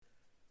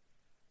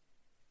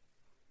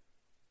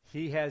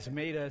He has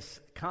made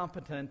us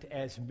competent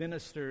as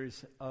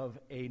ministers of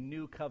a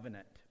new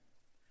covenant,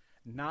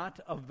 not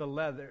of the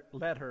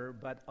letter,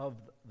 but of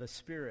the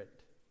Spirit.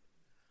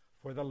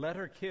 For the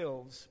letter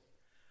kills,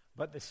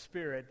 but the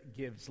Spirit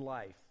gives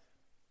life.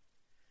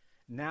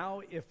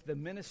 Now, if the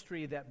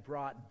ministry that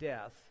brought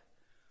death,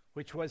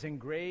 which was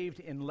engraved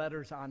in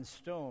letters on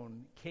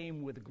stone,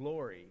 came with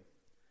glory,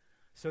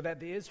 so that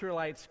the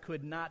Israelites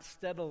could not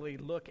steadily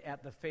look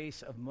at the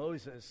face of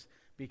Moses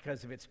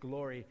because of its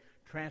glory,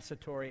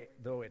 transitory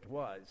though it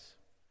was,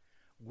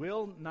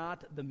 will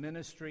not the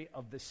ministry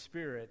of the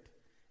Spirit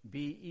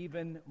be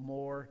even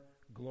more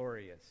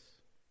glorious?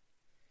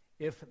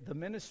 If the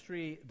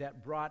ministry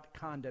that brought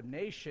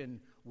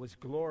condemnation was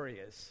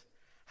glorious,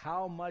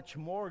 how much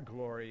more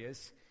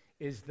glorious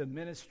is the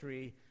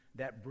ministry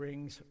that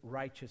brings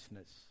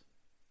righteousness?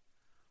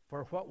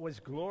 For what was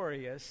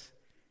glorious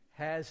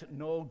has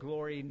no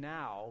glory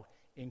now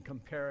in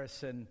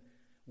comparison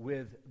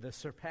with the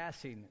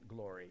surpassing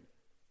glory.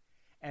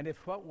 And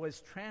if what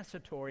was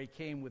transitory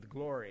came with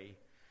glory,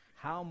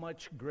 how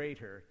much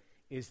greater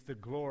is the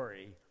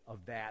glory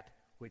of that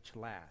which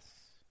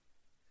lasts?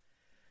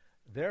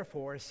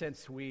 Therefore,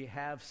 since we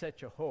have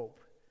such a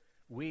hope,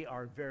 we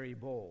are very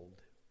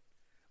bold.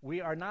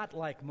 We are not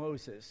like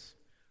Moses,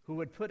 who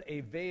would put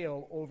a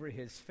veil over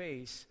his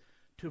face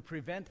to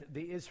prevent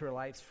the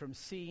Israelites from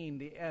seeing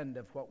the end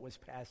of what was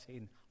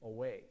passing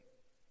away.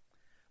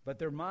 But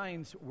their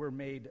minds were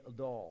made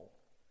dull.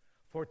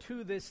 For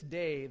to this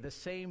day the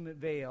same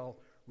veil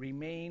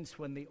remains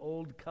when the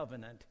old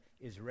covenant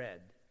is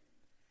read.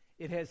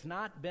 It has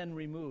not been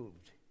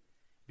removed,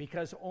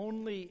 because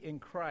only in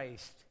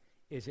Christ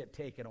is it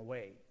taken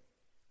away.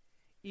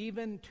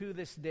 Even to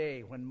this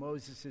day, when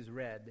Moses is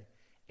read,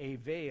 a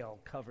veil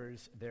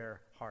covers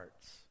their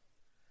hearts.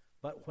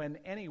 But when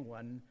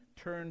anyone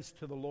turns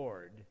to the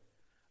Lord,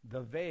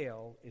 the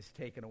veil is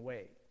taken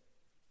away.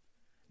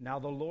 Now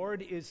the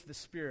Lord is the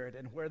Spirit,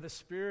 and where the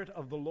Spirit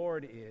of the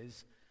Lord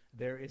is,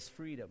 there is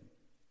freedom.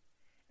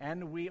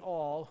 And we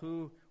all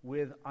who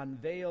with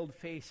unveiled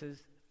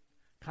faces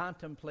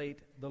contemplate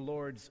the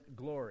Lord's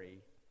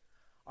glory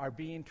are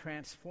being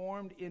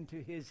transformed into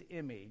his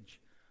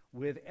image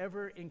with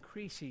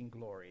ever-increasing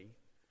glory,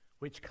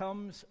 which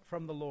comes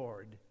from the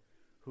Lord,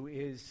 who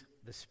is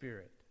the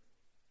Spirit.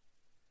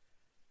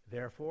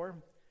 Therefore,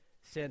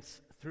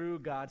 since through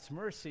God's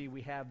mercy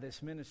we have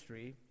this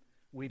ministry,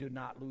 we do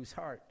not lose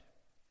heart.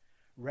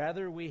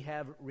 Rather, we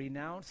have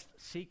renounced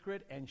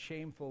secret and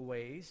shameful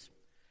ways.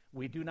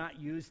 We do not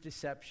use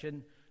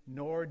deception,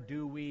 nor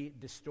do we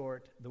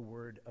distort the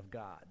word of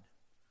God.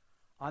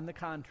 On the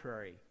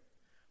contrary,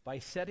 by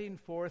setting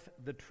forth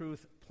the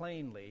truth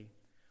plainly,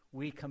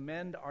 we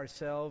commend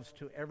ourselves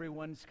to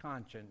everyone's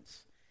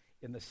conscience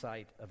in the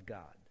sight of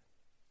God.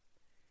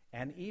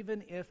 And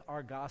even if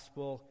our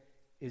gospel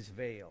is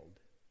veiled,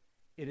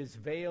 it is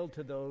veiled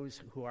to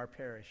those who are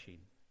perishing.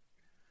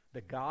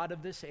 The God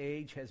of this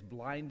age has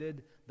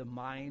blinded the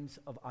minds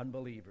of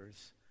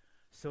unbelievers,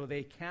 so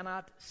they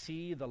cannot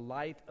see the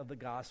light of the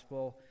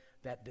gospel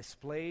that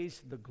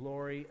displays the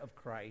glory of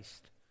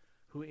Christ,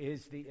 who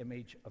is the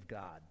image of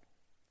God.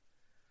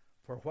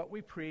 For what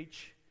we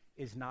preach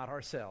is not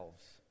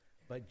ourselves,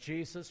 but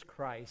Jesus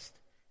Christ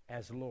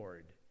as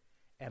Lord,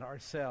 and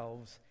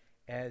ourselves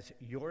as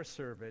your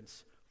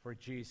servants for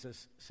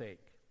Jesus'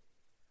 sake.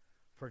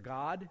 For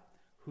God,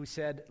 who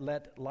said,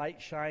 "Let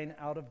light shine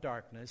out of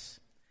darkness,"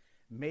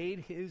 made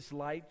his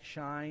light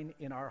shine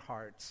in our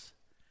hearts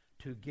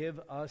to give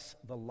us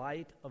the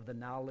light of the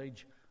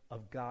knowledge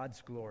of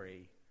God's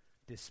glory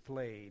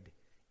displayed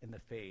in the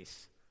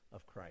face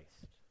of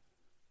Christ.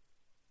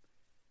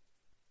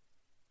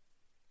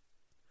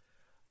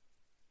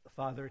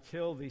 Father,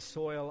 till the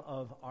soil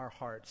of our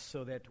hearts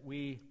so that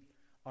we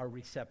are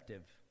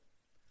receptive,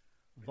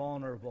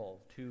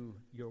 vulnerable to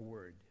your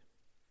word.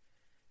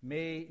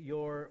 May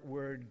your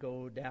word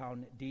go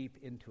down deep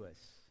into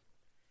us,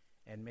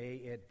 and may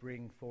it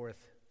bring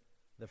forth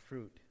the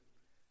fruit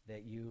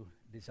that you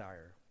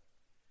desire.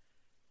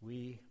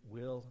 We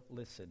will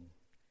listen,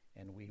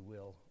 and we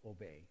will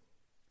obey.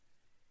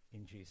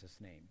 In Jesus'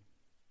 name,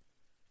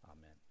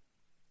 amen.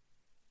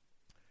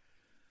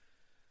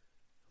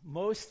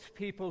 Most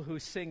people who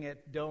sing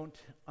it don't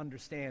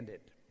understand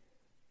it.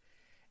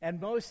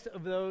 And most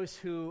of those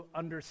who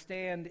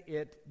understand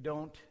it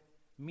don't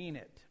mean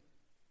it.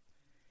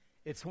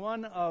 It's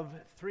one of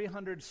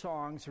 300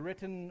 songs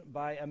written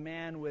by a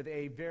man with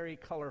a very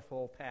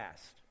colorful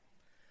past.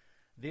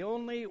 The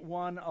only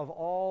one of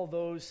all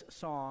those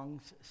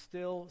songs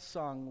still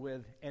sung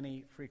with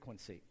any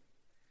frequency.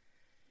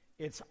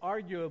 It's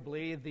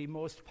arguably the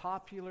most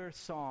popular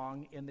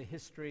song in the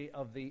history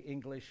of the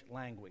English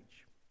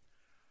language.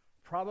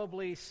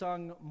 Probably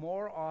sung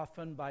more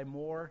often by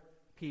more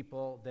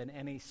people than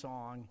any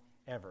song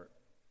ever.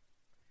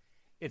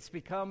 It's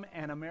become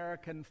an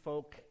American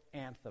folk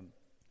anthem,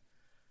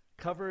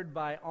 covered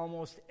by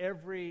almost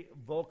every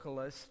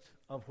vocalist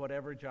of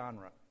whatever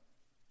genre.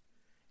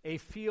 A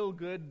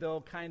feel-good, though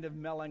kind of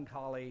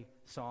melancholy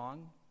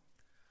song,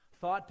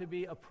 thought to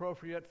be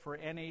appropriate for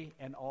any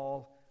and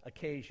all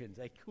occasions,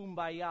 a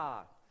kumbaya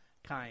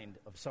kind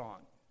of song,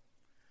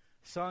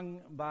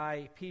 sung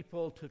by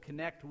people to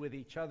connect with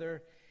each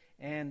other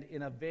and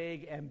in a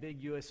vague,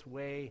 ambiguous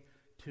way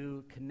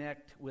to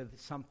connect with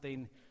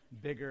something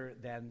bigger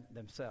than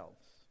themselves.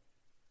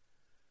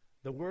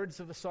 The words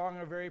of the song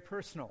are very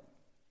personal,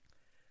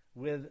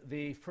 with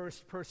the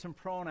first-person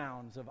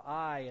pronouns of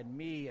I and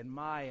me and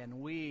my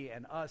and we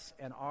and us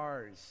and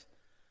ours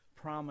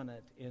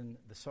prominent in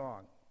the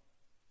song.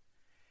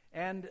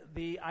 And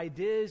the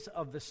ideas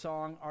of the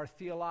song are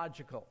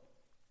theological.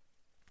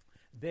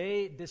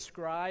 They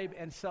describe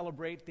and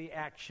celebrate the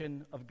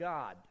action of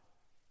God.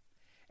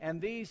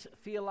 And these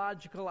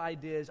theological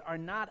ideas are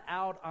not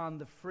out on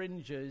the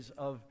fringes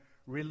of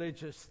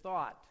religious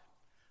thought,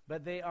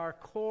 but they are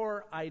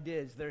core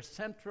ideas. They're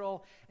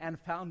central and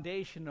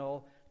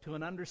foundational to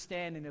an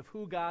understanding of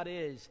who God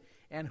is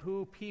and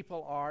who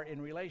people are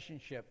in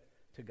relationship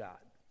to God.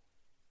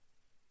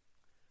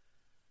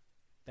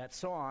 That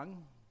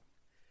song,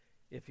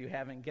 if you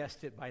haven't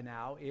guessed it by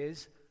now,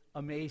 is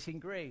Amazing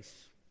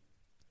Grace,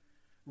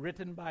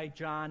 written by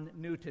John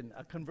Newton,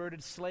 a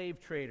converted slave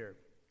trader,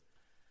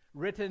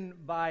 written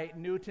by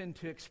Newton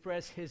to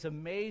express his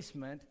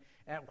amazement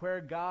at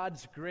where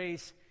God's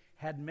grace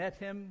had met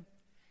him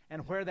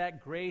and where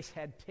that grace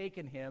had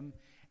taken him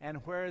and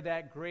where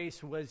that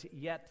grace was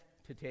yet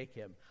to take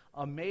him.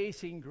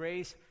 Amazing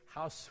grace,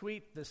 how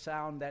sweet the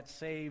sound that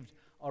saved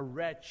a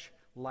wretch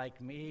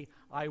like me.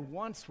 I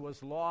once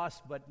was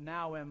lost, but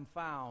now am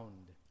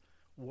found,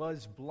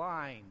 was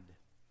blind,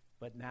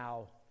 but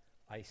now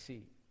I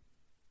see.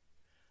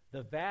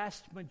 The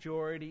vast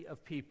majority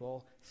of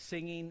people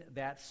singing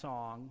that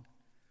song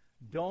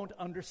don't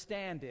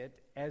understand it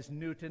as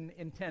Newton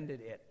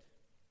intended it.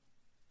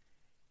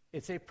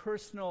 It's a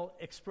personal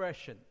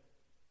expression,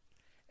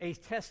 a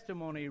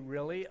testimony,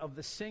 really, of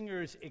the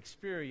singer's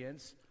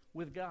experience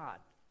with God.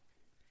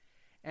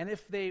 And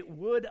if they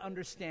would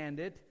understand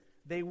it,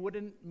 they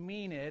wouldn't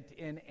mean it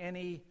in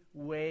any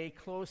way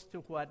close to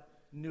what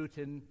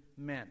Newton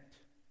meant.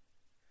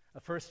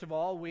 First of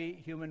all, we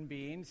human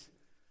beings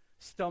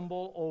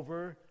stumble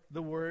over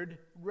the word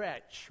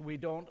wretch. We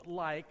don't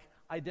like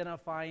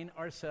identifying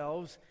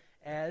ourselves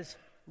as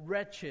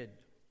wretched.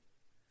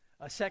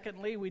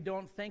 Secondly, we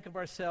don't think of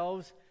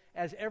ourselves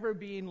as ever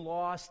being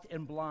lost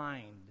and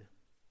blind,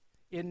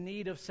 in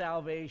need of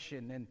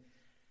salvation, and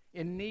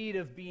in need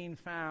of being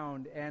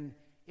found, and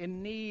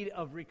in need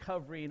of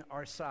recovering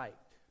our sight.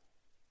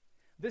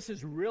 This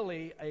is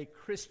really a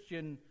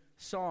Christian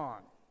song,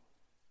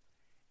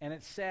 and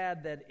it's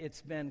sad that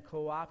it's been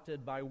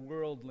co-opted by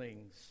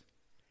worldlings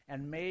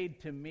and made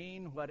to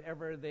mean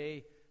whatever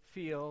they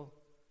feel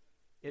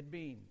it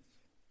means.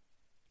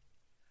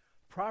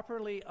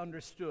 Properly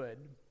understood,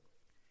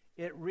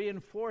 it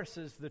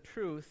reinforces the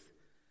truth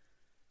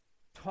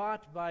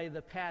taught by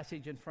the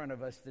passage in front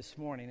of us this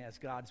morning as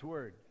God's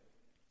Word.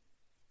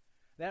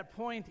 That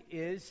point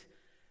is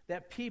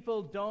that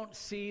people don't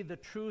see the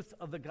truth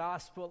of the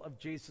gospel of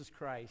Jesus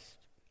Christ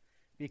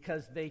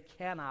because they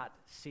cannot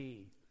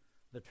see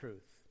the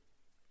truth.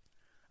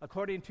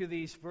 According to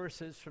these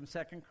verses from 2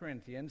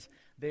 Corinthians,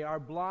 they are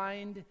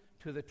blind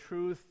to the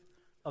truth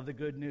of the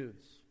good news.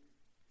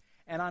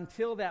 And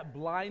until that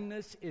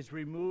blindness is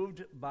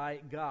removed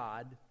by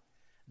God,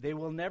 they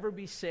will never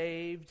be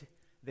saved,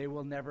 they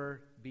will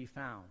never be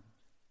found.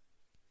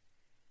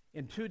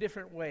 In two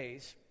different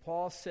ways,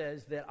 Paul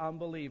says that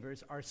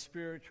unbelievers are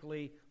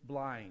spiritually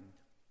blind,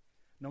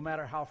 no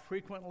matter how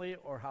frequently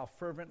or how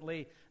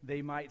fervently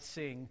they might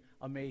sing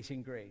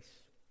Amazing Grace.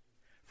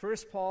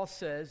 First, Paul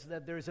says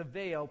that there's a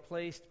veil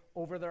placed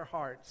over their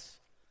hearts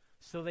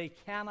so they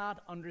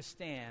cannot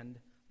understand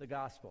the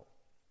gospel.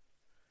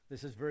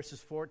 This is verses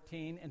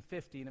 14 and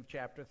 15 of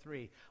chapter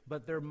 3.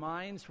 But their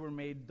minds were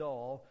made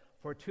dull,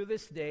 for to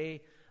this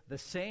day the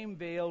same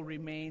veil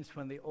remains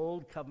when the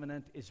old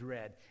covenant is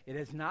read. It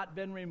has not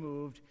been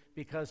removed,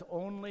 because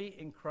only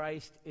in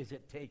Christ is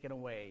it taken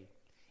away.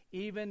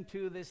 Even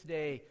to this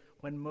day,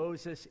 when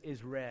Moses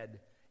is read,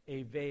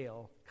 a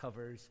veil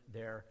covers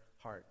their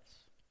hearts.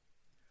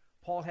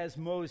 Paul has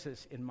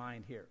Moses in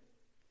mind here.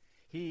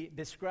 He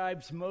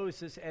describes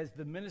Moses as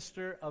the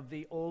minister of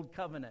the old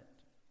covenant.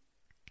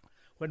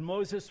 When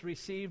Moses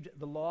received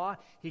the law,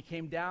 he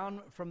came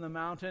down from the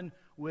mountain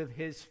with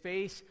his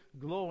face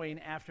glowing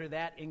after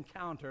that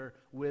encounter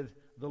with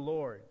the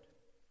Lord.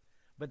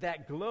 But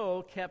that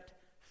glow kept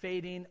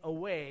fading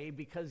away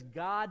because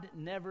God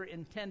never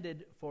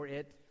intended for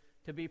it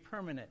to be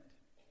permanent.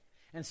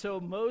 And so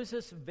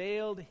Moses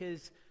veiled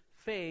his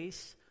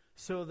face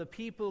so the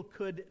people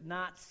could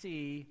not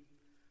see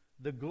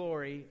the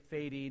glory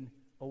fading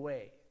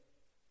away.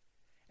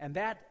 And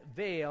that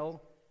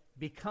veil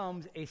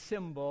becomes a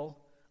symbol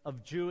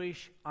of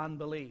Jewish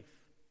unbelief.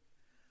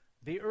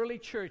 The early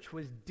church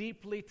was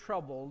deeply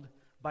troubled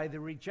by the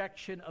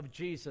rejection of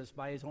Jesus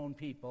by his own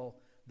people,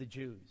 the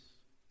Jews.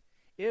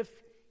 If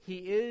he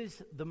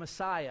is the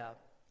Messiah,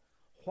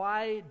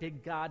 why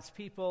did God's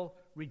people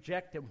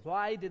reject him?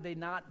 Why did they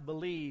not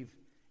believe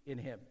in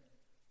him?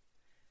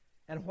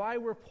 And why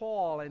were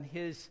Paul and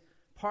his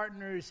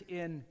partners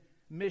in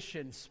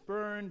mission,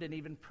 spurned and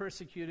even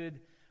persecuted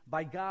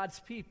by God's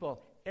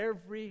people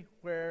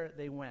everywhere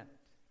they went.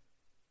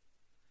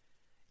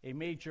 A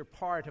major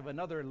part of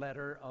another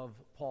letter of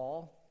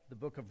Paul, the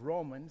book of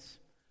Romans,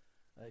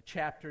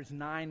 chapters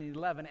 9 and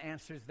 11,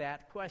 answers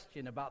that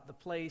question about the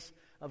place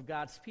of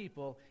God's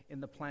people in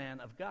the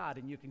plan of God.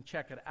 And you can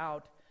check it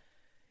out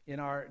in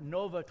our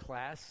Nova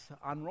class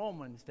on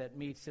Romans that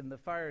meets in the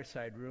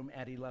fireside room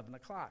at 11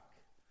 o'clock.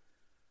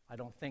 I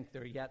don't think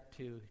they're yet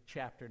to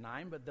chapter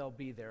 9, but they'll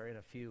be there in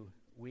a few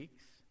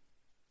weeks.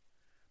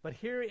 But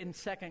here in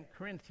 2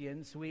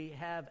 Corinthians, we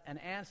have an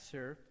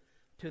answer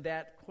to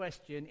that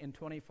question in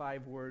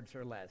 25 words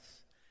or less.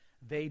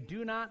 They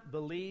do not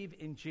believe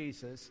in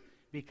Jesus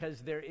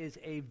because there is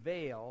a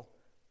veil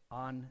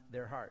on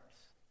their hearts.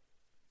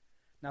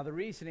 Now, the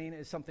reasoning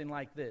is something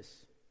like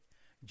this.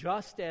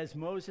 Just as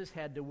Moses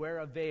had to wear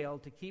a veil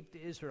to keep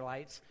the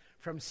Israelites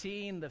from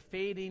seeing the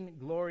fading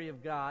glory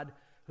of God,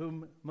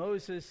 whom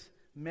Moses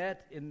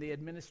met in the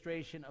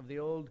administration of the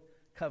Old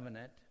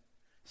Covenant,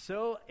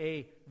 so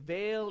a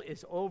veil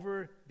is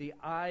over the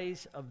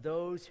eyes of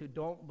those who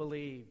don't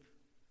believe,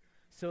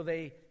 so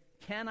they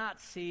cannot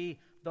see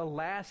the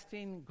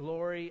lasting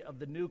glory of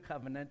the new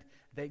covenant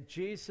that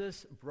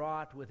Jesus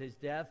brought with his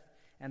death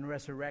and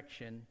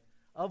resurrection,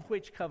 of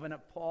which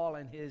covenant Paul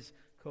and his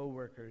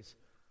co-workers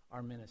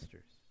are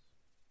ministers.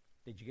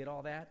 Did you get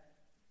all that?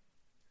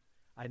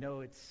 I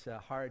know it's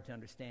hard to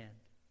understand.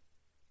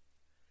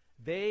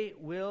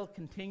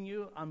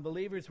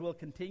 Unbelievers will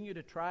continue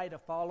to try to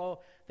follow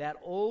that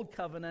old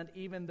covenant,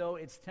 even though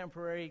its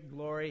temporary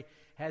glory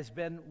has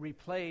been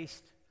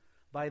replaced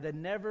by the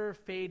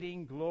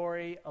never-fading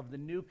glory of the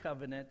new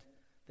covenant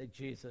that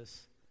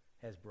Jesus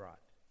has brought.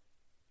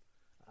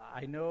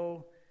 I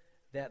know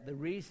that the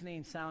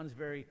reasoning sounds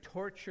very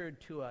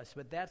tortured to us,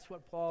 but that's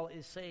what Paul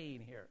is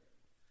saying here.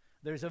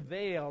 There's a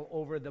veil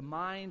over the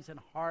minds and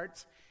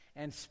hearts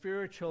and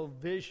spiritual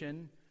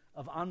vision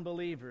of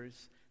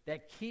unbelievers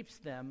that keeps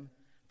them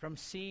from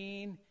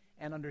seeing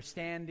and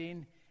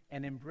understanding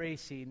and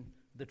embracing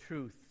the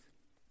truth.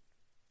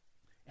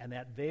 And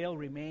that veil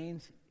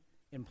remains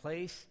in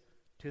place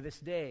to this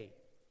day.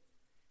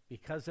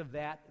 Because of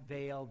that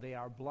veil, they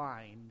are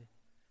blind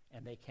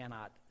and they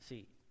cannot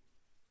see.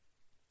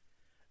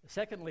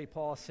 Secondly,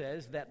 Paul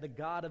says that the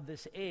God of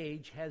this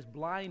age has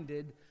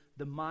blinded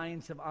the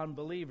minds of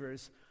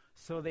unbelievers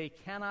so they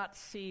cannot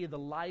see the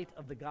light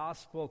of the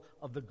gospel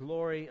of the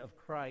glory of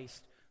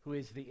Christ, who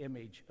is the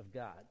image of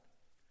God.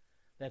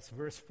 That's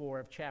verse 4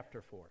 of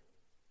chapter 4.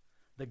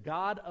 The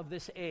God of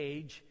this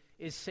age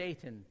is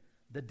Satan,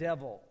 the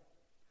devil,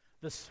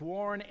 the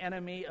sworn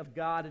enemy of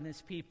God and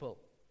his people,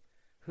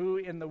 who,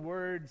 in the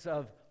words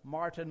of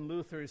Martin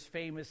Luther's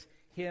famous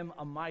hymn,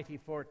 A Mighty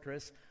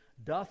Fortress,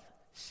 doth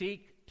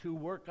seek to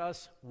work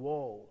us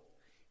woe.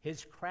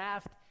 His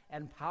craft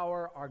and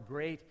power are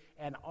great,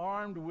 and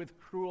armed with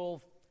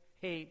cruel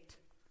hate,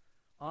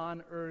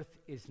 on earth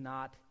is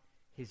not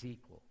his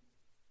equal.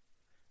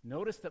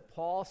 Notice that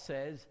Paul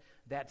says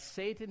that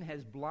Satan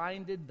has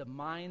blinded the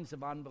minds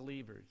of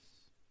unbelievers.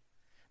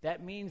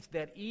 That means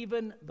that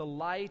even the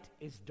light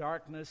is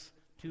darkness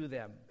to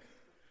them.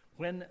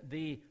 When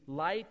the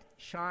light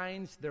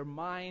shines, their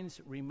minds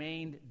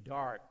remain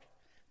dark.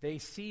 They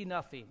see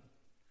nothing.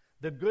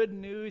 The good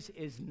news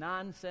is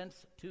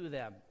nonsense to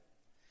them.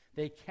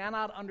 They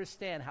cannot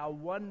understand how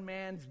one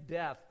man's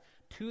death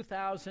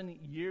 2,000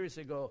 years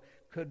ago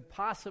could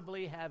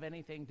possibly have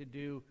anything to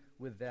do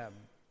with them.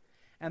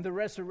 And the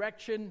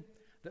resurrection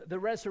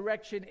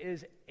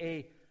is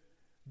a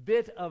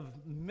bit of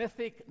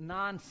mythic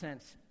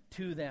nonsense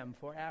to them,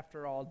 for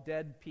after all,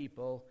 dead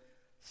people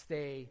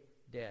stay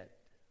dead.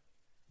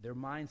 Their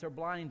minds are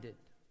blinded.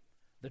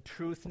 The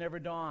truth never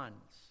dawns.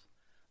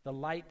 The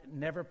light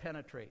never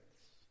penetrates.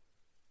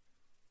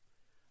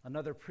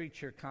 Another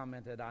preacher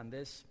commented on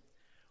this.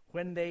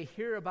 When they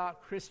hear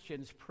about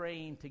Christians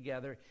praying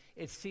together,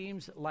 it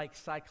seems like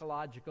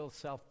psychological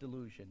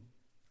self-delusion.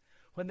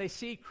 When they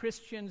see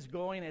Christians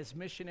going as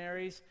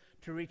missionaries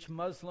to reach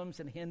Muslims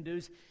and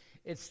Hindus,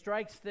 it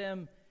strikes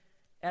them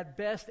at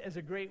best as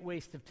a great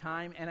waste of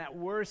time, and at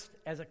worst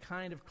as a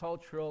kind of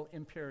cultural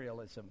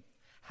imperialism.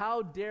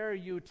 How dare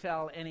you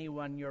tell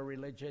anyone your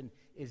religion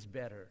is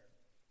better?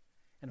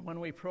 And when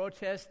we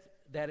protest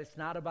that it's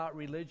not about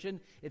religion,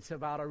 it's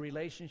about a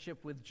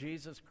relationship with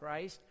Jesus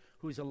Christ,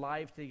 who's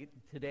alive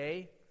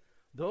today,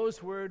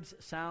 those words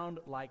sound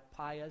like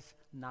pious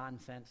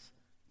nonsense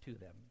to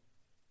them.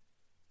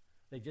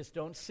 They just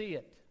don't see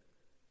it.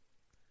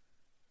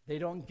 They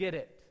don't get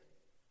it.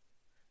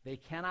 They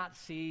cannot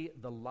see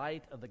the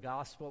light of the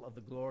gospel of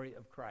the glory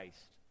of Christ,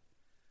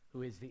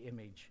 who is the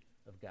image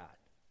of God.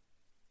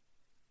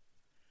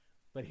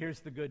 But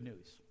here's the good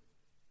news.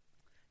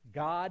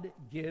 God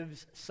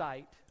gives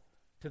sight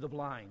to the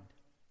blind.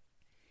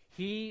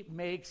 He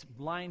makes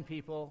blind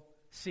people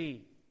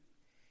see.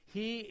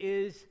 He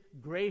is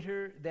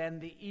greater than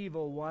the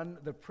evil one,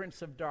 the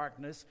prince of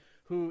darkness,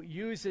 who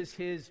uses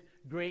his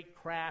great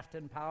craft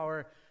and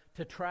power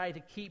to try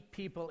to keep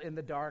people in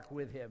the dark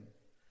with him.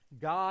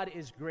 God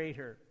is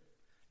greater.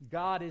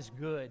 God is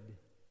good.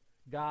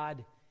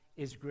 God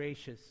is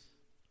gracious.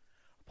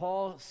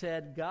 Paul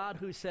said, God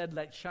who said,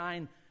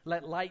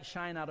 let light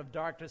shine out of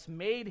darkness,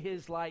 made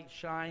his light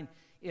shine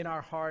in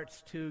our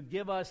hearts to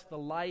give us the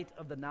light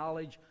of the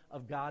knowledge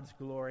of God's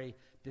glory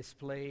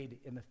displayed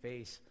in the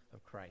face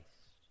of Christ.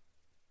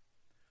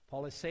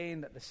 Paul is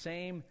saying that the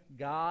same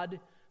God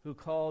who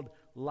called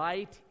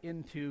light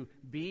into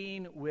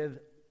being with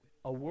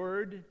a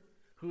word,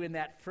 who in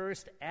that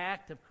first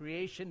act of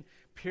creation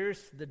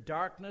pierced the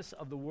darkness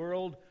of the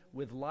world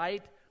with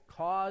light,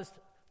 caused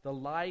the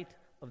light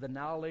of the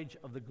knowledge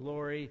of the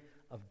glory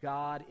of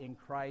God in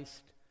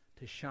Christ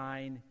to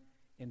shine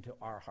into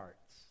our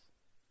hearts.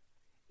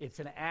 It's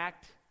an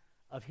act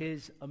of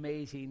his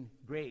amazing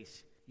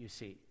grace, you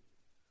see.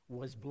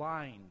 Was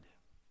blind,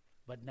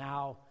 but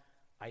now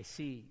I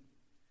see.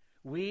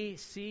 We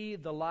see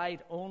the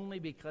light only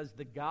because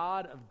the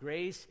God of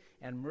grace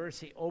and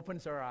mercy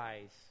opens our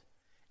eyes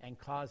and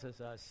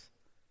causes us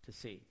to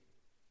see.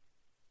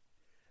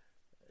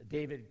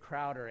 David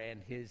Crowder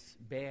and his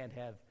band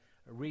have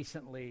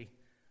recently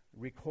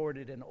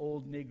recorded an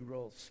old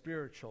Negro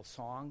spiritual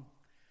song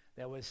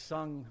that was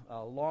sung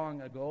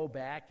long ago,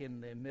 back in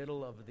the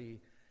middle of the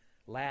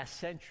last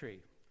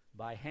century,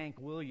 by Hank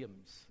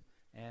Williams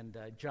and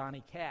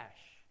Johnny Cash.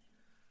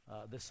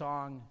 The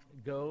song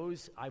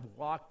goes, I've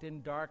walked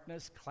in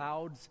darkness,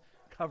 clouds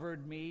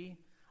covered me.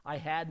 I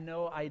had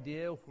no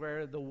idea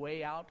where the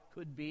way out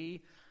could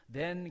be.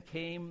 Then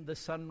came the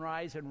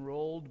sunrise and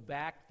rolled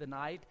back the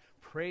night.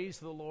 Praise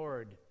the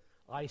Lord,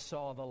 I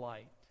saw the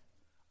light.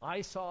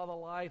 I saw the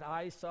light,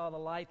 I saw the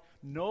light.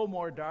 No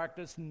more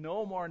darkness,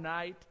 no more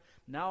night.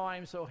 Now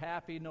I'm so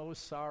happy, no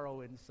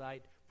sorrow in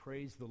sight.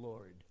 Praise the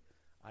Lord,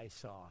 I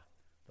saw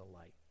the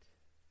light.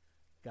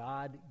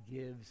 God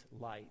gives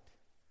light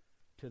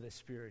to the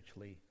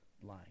spiritually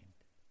blind.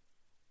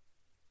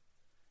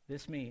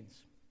 This means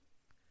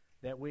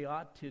that we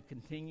ought to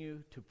continue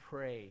to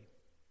pray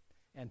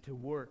and to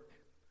work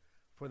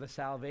for the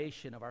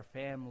salvation of our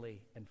family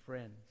and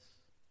friends.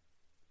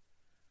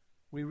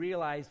 We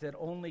realize that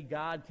only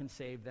God can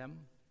save them.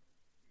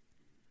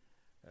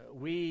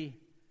 We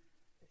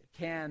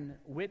can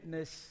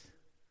witness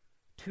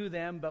to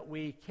them, but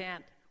we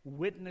can't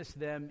witness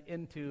them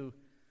into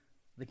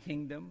the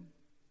kingdom.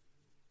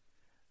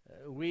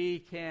 We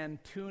can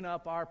tune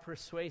up our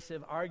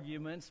persuasive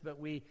arguments, but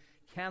we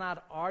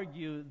cannot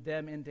argue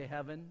them into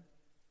heaven.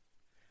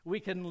 We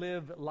can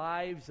live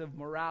lives of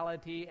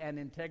morality and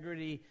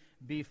integrity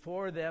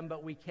before them,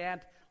 but we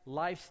can't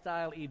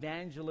lifestyle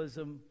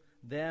evangelism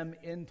them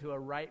into a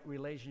right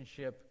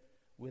relationship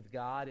with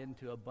God,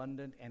 into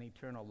abundant and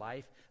eternal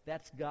life.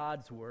 That's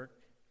God's work.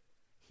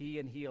 He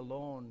and He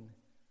alone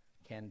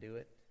can do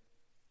it.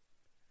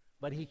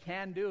 But He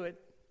can do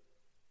it.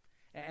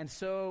 And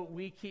so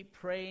we keep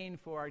praying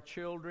for our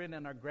children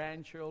and our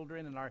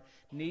grandchildren and our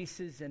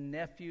nieces and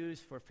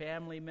nephews, for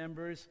family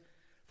members,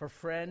 for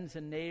friends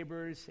and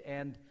neighbors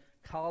and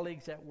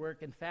colleagues at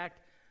work. In fact,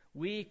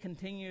 we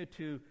continue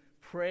to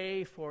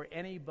pray for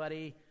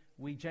anybody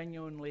we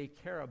genuinely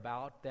care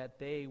about, that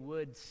they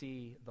would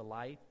see the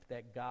light,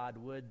 that God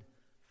would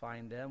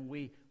find them.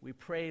 We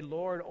pray,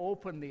 Lord,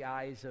 open the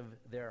eyes of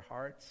their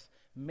hearts,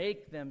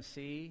 make them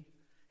see,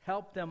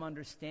 help them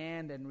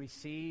understand and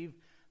receive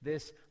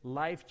this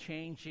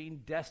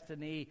life-changing,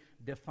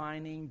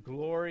 destiny-defining,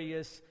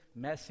 glorious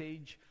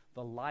message,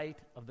 the light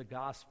of the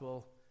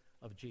gospel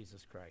of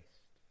Jesus Christ.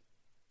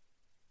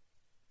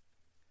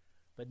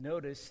 But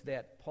notice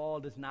that Paul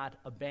does not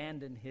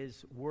abandon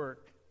his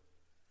work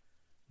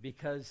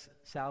because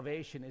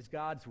salvation is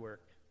God's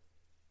work.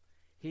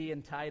 He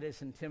and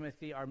Titus and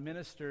Timothy are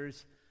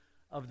ministers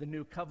of the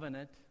new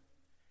covenant,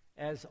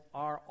 as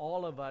are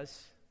all of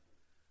us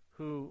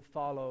who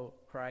follow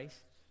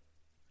Christ.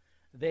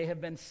 They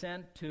have been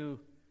sent to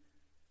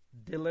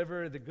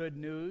deliver the good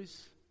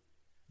news.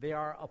 They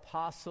are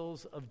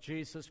apostles of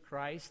Jesus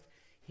Christ.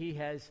 He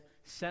has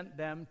sent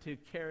them to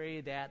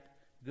carry that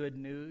good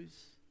news.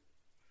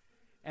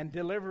 And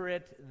deliver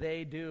it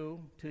they do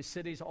to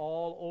cities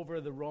all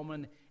over the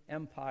Roman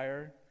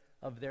Empire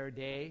of their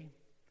day,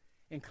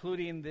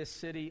 including this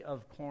city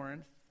of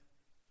Corinth.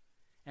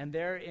 And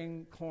there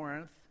in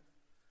Corinth,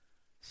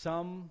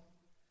 some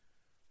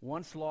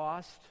once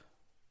lost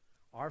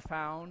are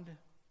found,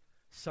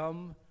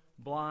 some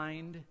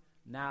blind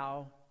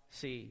now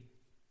see.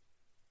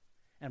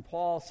 And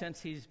Paul, since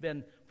he's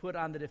been put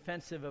on the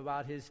defensive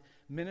about his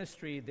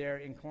ministry there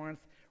in Corinth,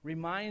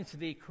 reminds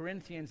the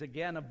Corinthians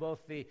again of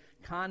both the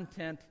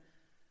content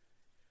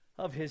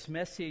of his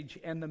message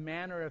and the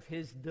manner of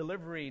his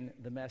delivering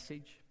the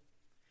message.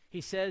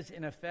 He says,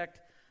 in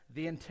effect,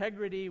 the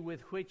integrity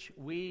with which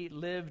we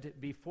lived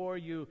before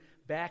you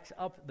backs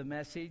up the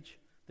message.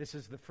 This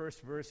is the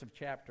first verse of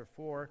chapter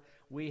 4.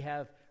 We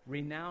have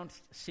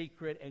renounced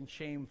secret and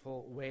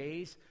shameful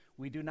ways.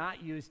 We do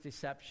not use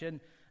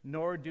deception,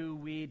 nor do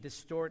we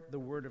distort the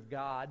word of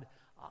God.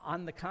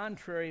 On the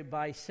contrary,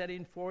 by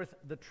setting forth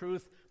the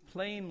truth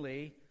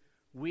plainly,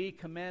 we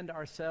commend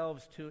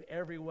ourselves to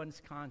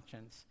everyone's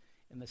conscience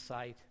in the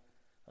sight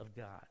of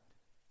God.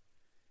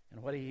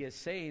 And what he is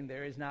saying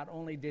there is not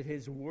only did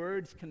his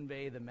words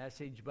convey the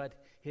message, but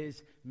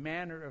his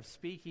manner of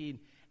speaking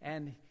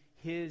and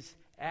his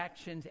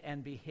actions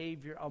and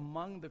behavior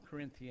among the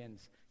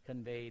Corinthians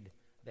conveyed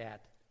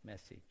that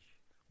message.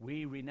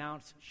 We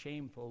renounce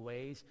shameful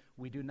ways.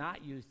 We do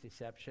not use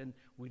deception.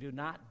 We do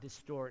not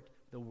distort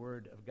the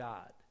word of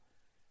God.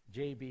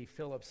 J.B.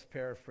 Phillips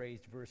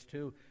paraphrased verse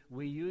 2,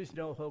 we use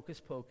no hocus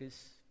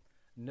pocus,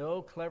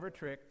 no clever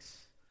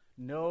tricks,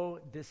 no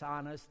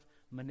dishonest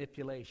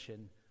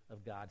manipulation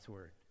of God's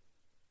word.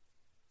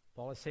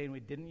 Paul is saying we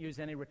didn't use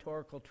any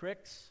rhetorical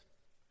tricks,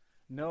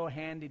 no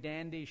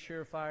handy-dandy,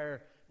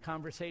 surefire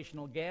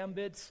conversational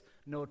gambits,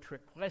 no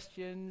trick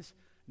questions,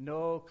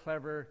 no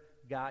clever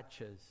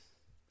gotchas.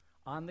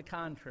 On the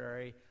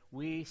contrary,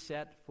 we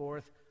set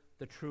forth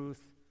the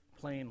truth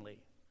plainly.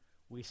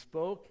 We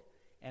spoke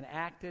and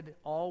acted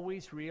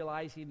always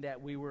realizing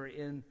that we were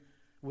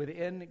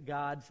within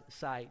God's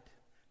sight,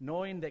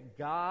 knowing that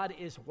God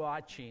is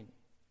watching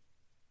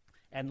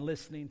and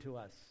listening to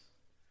us.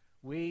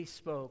 We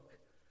spoke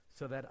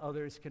so that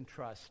others can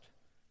trust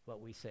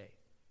what we say.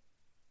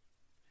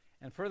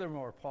 And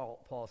furthermore,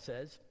 Paul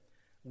says,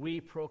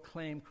 we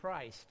proclaim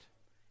Christ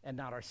and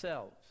not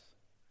ourselves.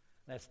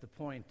 That's the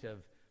point of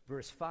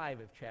verse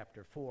 5 of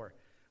chapter 4.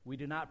 We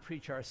do not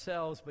preach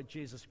ourselves, but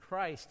Jesus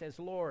Christ as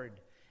Lord,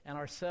 and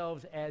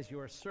ourselves as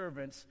your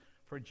servants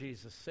for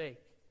Jesus'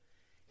 sake.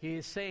 He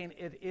is saying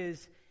it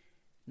is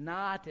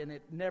not and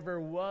it never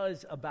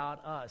was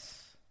about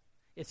us.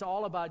 It's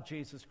all about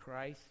Jesus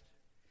Christ.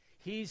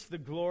 He's the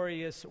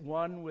glorious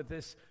one with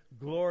this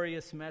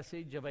glorious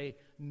message of a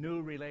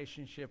new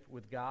relationship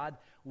with God.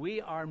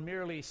 We are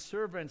merely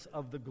servants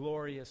of the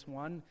glorious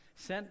one,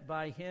 sent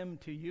by him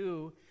to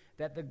you,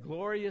 that the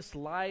glorious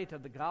light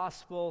of the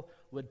gospel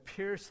would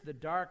pierce the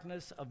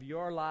darkness of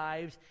your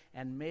lives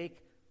and make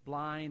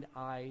blind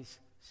eyes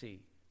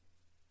see.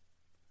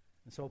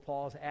 And so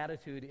Paul's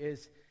attitude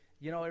is,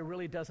 it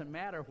really doesn't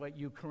matter what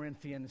you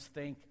Corinthians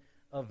think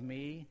of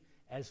me,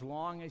 as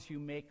long as you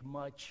make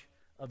much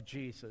of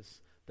Jesus.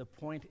 The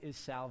point is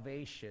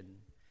salvation,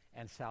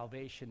 and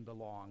salvation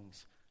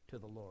belongs to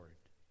the Lord.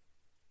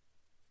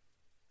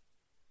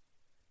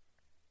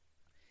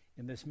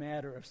 In this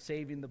matter of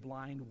saving the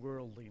blind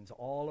worldlings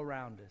all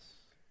around us,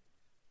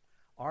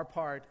 our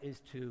part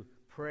is to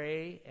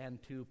pray and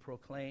to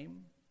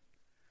proclaim,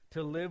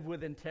 to live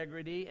with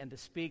integrity and to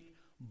speak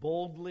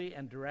boldly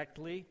and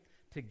directly,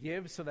 to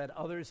give so that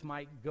others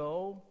might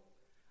go,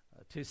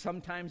 to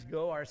sometimes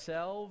go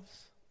ourselves,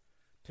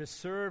 to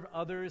serve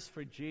others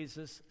for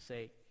Jesus'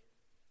 sake.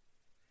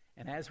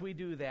 And as we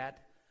do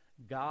that,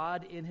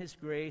 God in his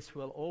grace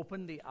will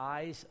open the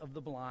eyes of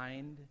the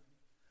blind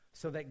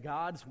so that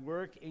God's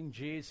work in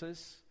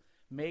Jesus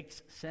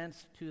makes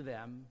sense to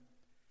them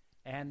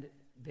and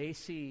they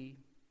see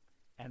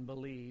and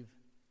believe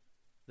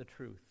the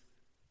truth.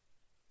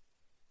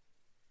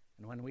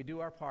 And when we do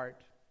our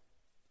part,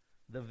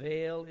 the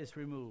veil is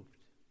removed.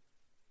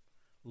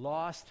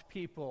 Lost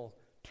people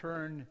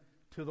turn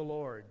to the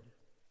Lord.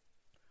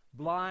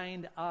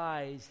 Blind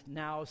eyes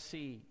now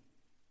see.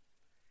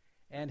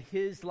 And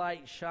his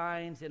light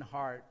shines in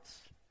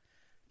hearts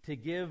to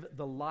give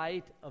the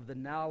light of the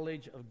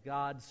knowledge of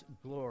God's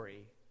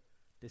glory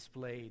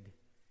displayed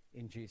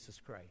in Jesus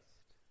Christ.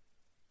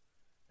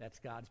 That's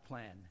God's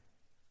plan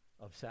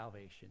of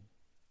salvation.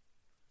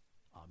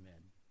 Amen.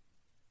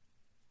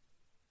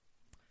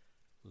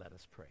 Let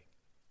us pray.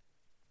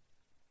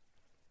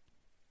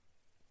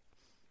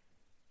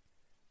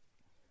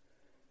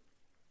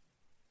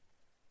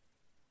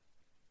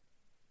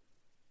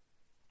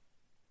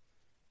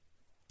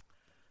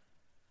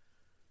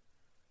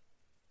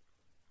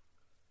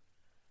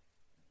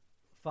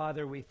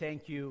 Father, we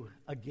thank you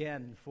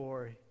again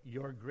for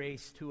your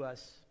grace to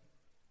us.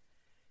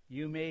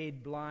 You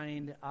made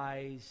blind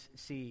eyes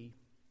see.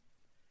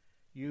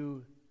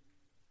 You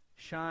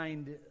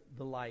shined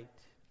the light.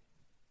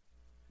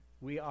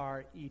 We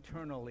are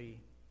eternally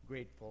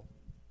grateful.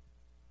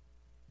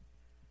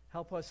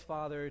 Help us,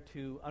 Father,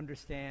 to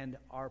understand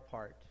our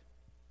part,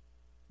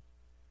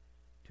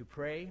 to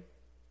pray,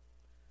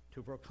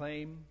 to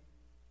proclaim,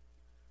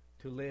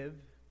 to live,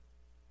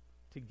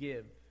 to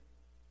give,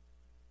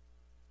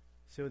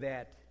 so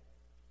that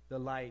the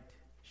light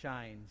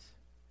shines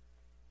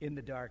in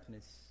the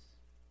darkness,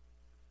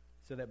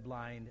 so that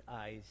blind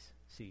eyes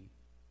see.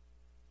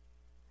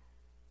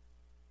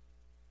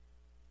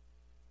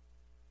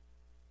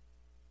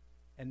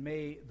 And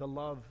may the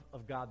love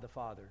of God the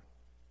Father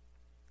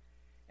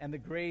and the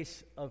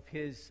grace of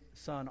his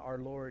Son, our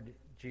Lord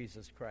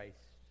Jesus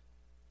Christ,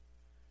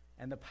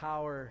 and the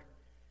power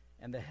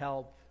and the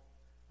help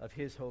of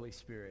his Holy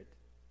Spirit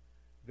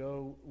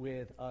go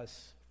with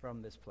us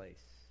from this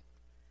place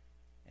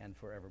and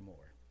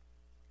forevermore.